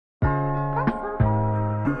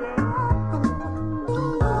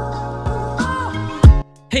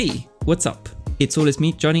Hey, what's up? It's always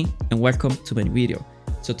me, Johnny, and welcome to my new video.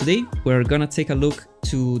 So today we're gonna take a look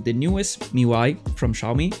to the newest MIUI from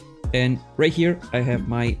Xiaomi, and right here I have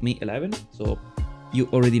my Mi 11. So you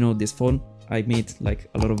already know this phone. I made like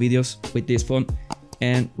a lot of videos with this phone,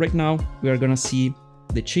 and right now we are gonna see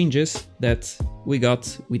the changes that we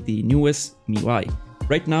got with the newest MIUI.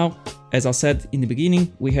 Right now, as I said in the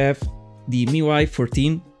beginning, we have the MIUI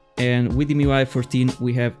 14, and with the MIUI 14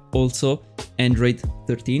 we have also Android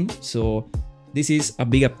 13. So this is a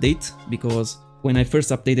big update because when I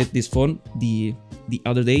first updated this phone the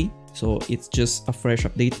other day, so it's just a fresh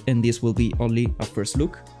update, and this will be only a first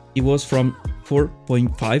look. It was from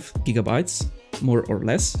 4.5 gigabytes, more or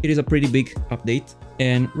less. It is a pretty big update,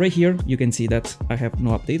 and right here you can see that I have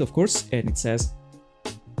no update, of course, and it says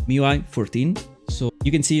MIUI 14. So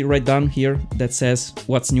you can see right down here that says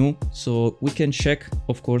what's new. So we can check,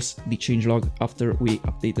 of course, the changelog after we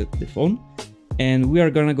updated the phone, and we are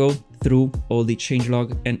gonna go through all the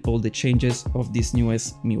changelog and all the changes of this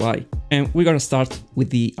newest MIUI. And we're gonna start with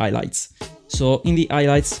the highlights. So in the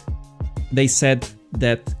highlights, they said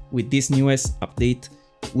that with this newest update,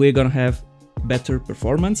 we're gonna have better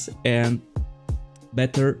performance and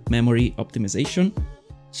better memory optimization.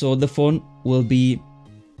 So the phone will be,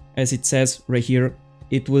 as it says right here,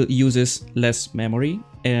 it will uses less memory,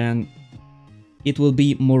 and it will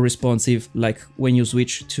be more responsive, like when you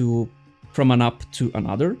switch from an app to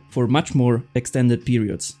another for much more extended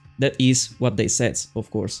periods. That is what they said, of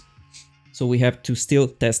course. So we have to still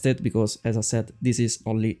test it because, as I said, this is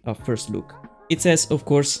only a first look. It says, of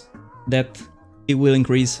course, that it will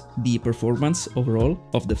increase the performance overall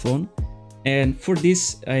of the phone. And for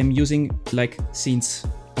this, I'm using like since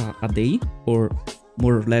a day, or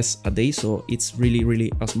more or less a day. So it's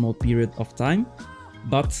really a small period of time,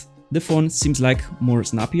 but the phone seems like more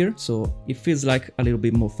snappier. So it feels like a little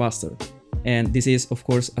bit more faster. And this is, of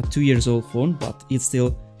course, a 2-year-old phone, but it's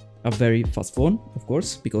still a very fast phone, of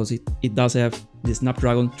course, because it does have the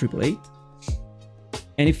Snapdragon 888.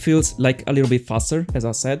 And it feels like a little bit faster, as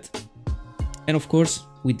I said. And of course,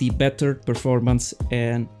 with the better performance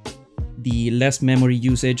and the less memory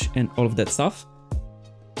usage and all of that stuff,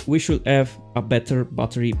 we should have a better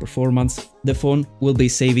battery performance. The phone will be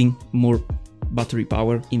saving more battery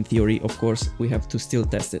power in theory. Of course, we have to still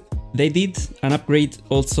test it. They did an upgrade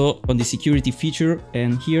also on the security feature,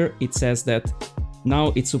 and here it says that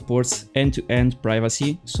now it supports end-to-end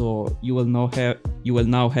privacy. So you will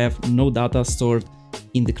now have no data stored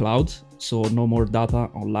in the cloud, so no more data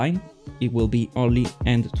online. It will be only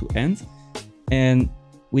end-to-end. And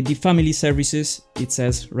with the family services, it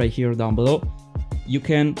says right here down below, you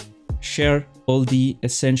can share all the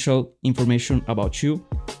essential information about you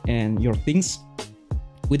and your things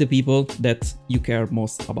with the people that you care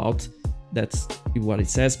most about. That's what it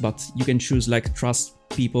says, but you can choose like trust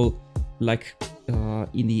people, like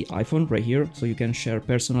in the iPhone right here. So you can share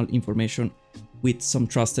personal information with some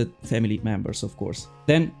trusted family members, of course.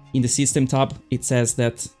 Then in the system tab, it says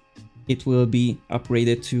that it will be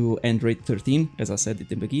upgraded to Android 13, as I said at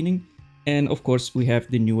the beginning. And of course, we have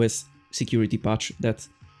the newest security patch that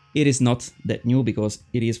it is not that new because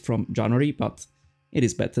it is from January, but it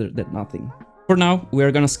is better than nothing. For now, we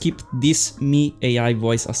are gonna skip this Mi AI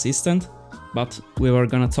voice assistant, but we are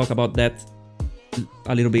gonna talk about that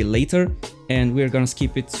a little bit later, and we're gonna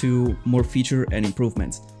skip it to more feature and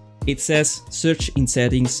improvements. It says search in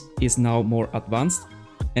settings is now more advanced,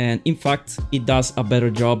 and in fact, it does a better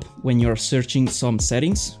job when you're searching some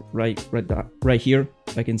settings. Right here,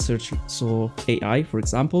 I can search AI, for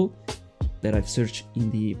example, that I've searched in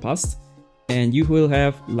the past, and you will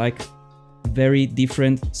have like very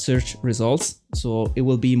different search results. So it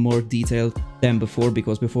will be more detailed than before,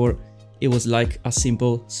 because before it was like a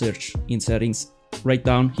simple search in settings. Right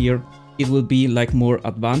down here, it will be like more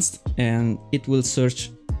advanced, and it will search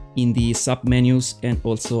in the sub menus and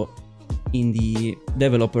also in the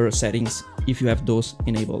developer settings if you have those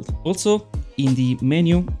enabled. Also in the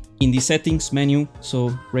menu, in the settings menu,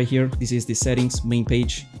 so right here, this is the settings main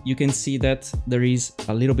page, you can see that there is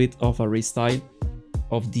a little bit of a restyle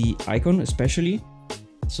of the icon especially.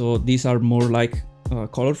 So these are more like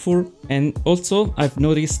colorful. And also I've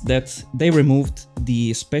noticed that they removed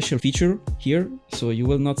the special feature here. So you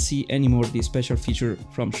will not see anymore the special feature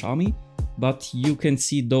from Xiaomi, but you can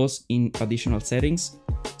see those in additional settings.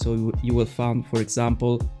 So you will find, for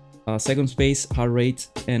example, second space, heart rate,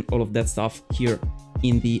 and all of that stuff here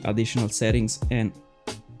in the additional settings, and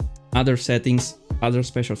other settings, other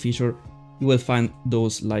special feature, you will find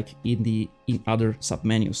those like in other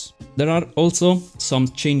submenus. There are also some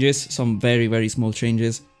changes, some very small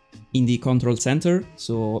changes in the control center.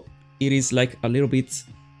 So it is like a little bit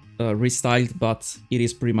restyled, but it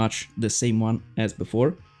is pretty much the same one as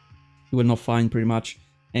before. You will not find pretty much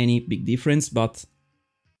any big difference, but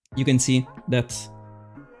you can see that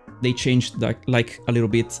they changed like a little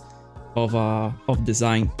bit of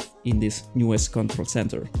design in this newest control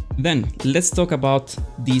center. Then let's talk about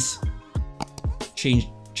these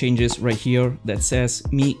changes right here that says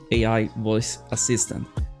Mi AI voice assistant.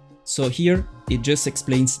 So here it just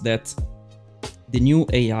explains that the new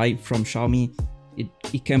AI from Xiaomi,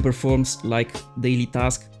 it can perform like daily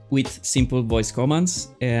tasks with simple voice commands,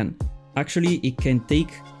 and actually it can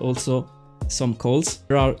take also some calls.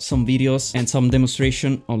 There are some videos and some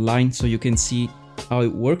demonstration online so you can see how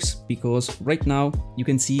it works, because right now you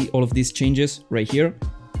can see all of these changes right here,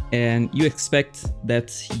 and you expect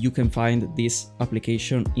that you can find this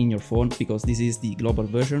application in your phone because this is the global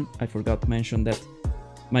version. I forgot to mention that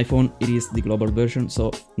my phone, it is the global version,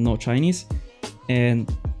 so no Chinese,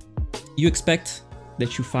 and you expect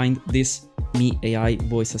that you find this Mi AI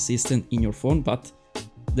voice assistant in your phone, but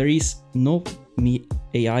there is no Mi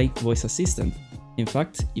AI voice assistant. In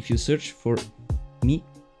fact, if you search for Mi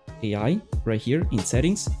AI right here in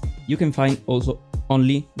settings, you can find also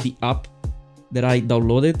only the app that I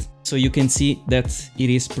downloaded. So you can see that it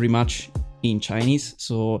is pretty much in Chinese.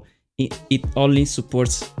 So it only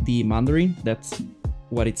supports the Mandarin. That's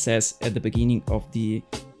what it says at the beginning of the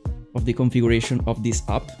configuration of this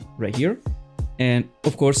app right here. And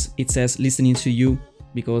of course it says listening to you,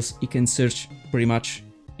 because it can search pretty much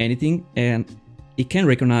anything, and it can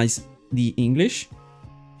recognize the English,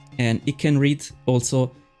 and it can read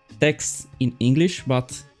also text in English,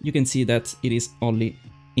 but you can see that it is only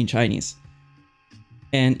in Chinese.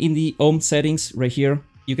 And in the home settings right here,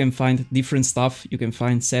 you can find different stuff. You can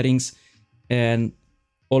find settings and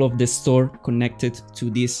all of the store connected to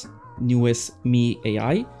this newest Mi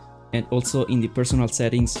AI. And also in the personal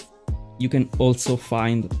settings, you can also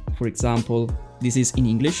find, for example, this is in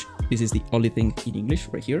English. This is the only thing in English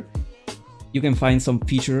right here. You can find some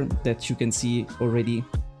feature that you can see already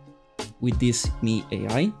with this Mi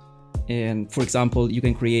AI. And for example, you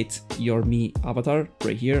can create your Mi avatar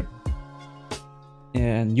right here.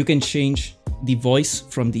 And you can change the voice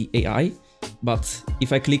from the AI. But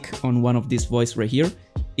if I click on one of these voice right here,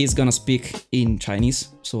 it's gonna speak in Chinese.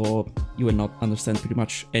 So you will not understand pretty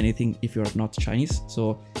much anything if you're not Chinese.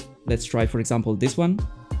 So let's try, for example, this one.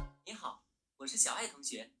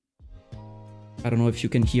 I don't know if you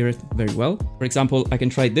can hear it very well. For example, I can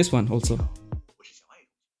try this one also.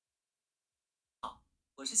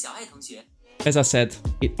 As I said,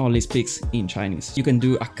 it only speaks in Chinese. You can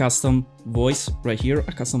do a custom voice right here,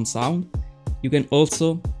 a custom sound. You can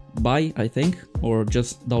also buy, I think, or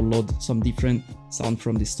just download some different sound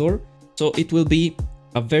from the store. So it will be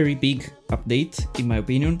a very big update, in my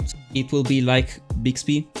opinion. It will be like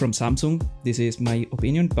Bixby from Samsung. This is my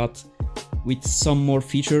opinion, but with some more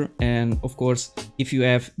feature. And of course, if you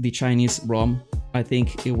have the Chinese ROM, I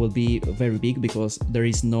think it will be very big, because there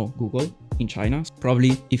is no Google in China.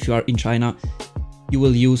 Probably if you are in China, you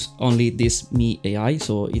will use only this Mi AI,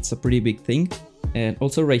 so it's a pretty big thing. And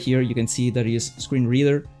also right here, you can see there is screen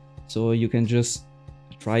reader, so you can just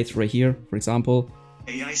try it right here. For example,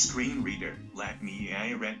 AI screen reader, let Mi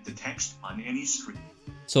AI read the text on any screen.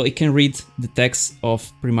 So it can read the text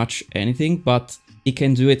of pretty much anything, but it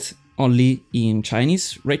can do it only in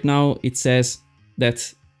Chinese. Right now it says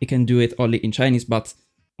that it can do it only in Chinese, but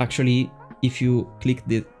actually if you click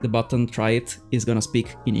the button try it, it's gonna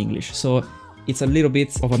speak in English. So it's a little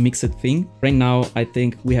bit of a mixed thing. Right now I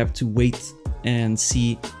think we have to wait and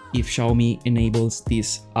see if Xiaomi enables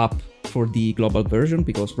this app for the global version,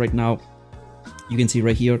 because right now you can see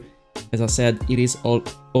right here, as I said, it is all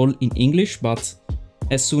in English, but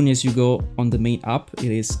as soon as you go on the main app,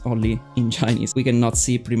 it is only in Chinese. We cannot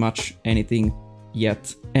see pretty much anything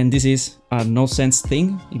yet. And this is a no sense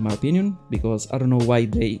thing, in my opinion, because I don't know why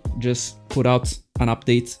they just put out an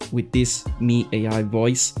update with this Mi AI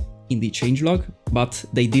voice in the changelog, but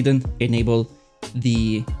they didn't enable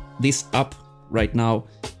this app right now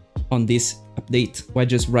on this update. Why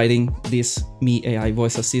just writing this Mi AI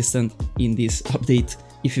voice assistant in this update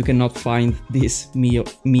if you cannot find this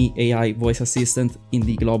Mi AI voice assistant in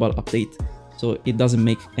the global update? So it doesn't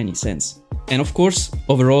make any sense. And of course,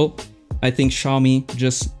 overall, I think Xiaomi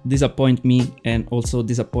just disappoint me and also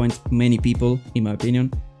disappoint many people, in my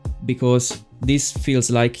opinion, because this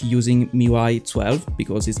feels like using MIUI 12,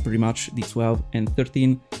 because it's pretty much the 12 and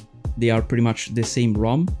 13, they are pretty much the same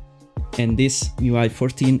ROM. And this MIUI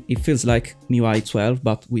 14, it feels like MIUI 12,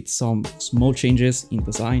 but with some small changes in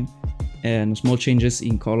design. and small changes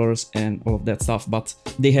in colors and all of that stuff, but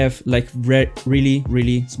they have like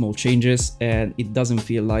really small changes, and it doesn't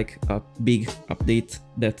feel like a big update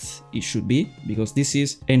that it should be, because this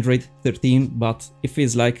is Android 13, but it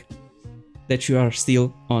feels like that you are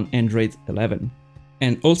still on Android 11.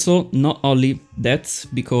 And also, not only that,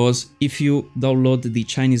 because if you download the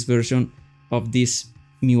Chinese version of this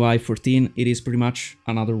MIUI 14, it is pretty much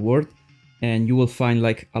another world, and you will find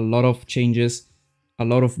like a lot of changes, a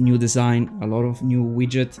lot of new design, a lot of new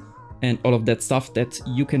widget, and all of that stuff that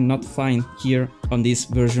you cannot find here on this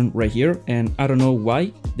version right here. And I don't know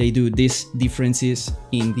why they do these differences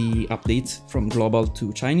in the update from global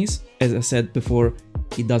to Chinese. As I said before,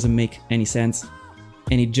 it doesn't make any sense,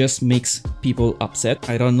 and it just makes people upset.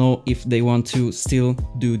 I don't know if they want to still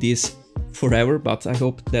do this forever, but I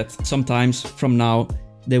hope that sometimes from now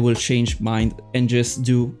they will change mind and just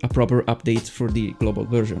do a proper update for the global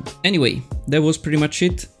version. Anyway, that was pretty much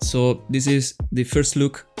it. So this is the first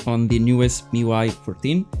look on the newest MIUI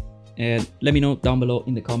 14. And let me know down below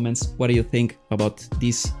in the comments what do you think about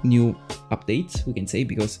this new update, we can say,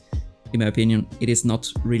 because in my opinion it is not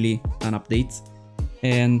really an update.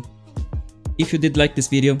 And if you did like this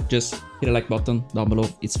video, just hit a like button down below,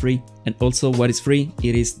 it's free. And also what is free,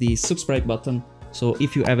 it is the subscribe button. So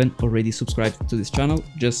if you haven't already subscribed to this channel,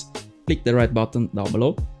 just click the right button down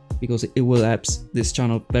below, because it will help this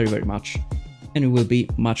channel very much, and it will be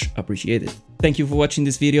much appreciated. Thank you for watching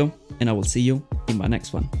this video, and I will see you in my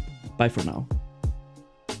next one. Bye for now.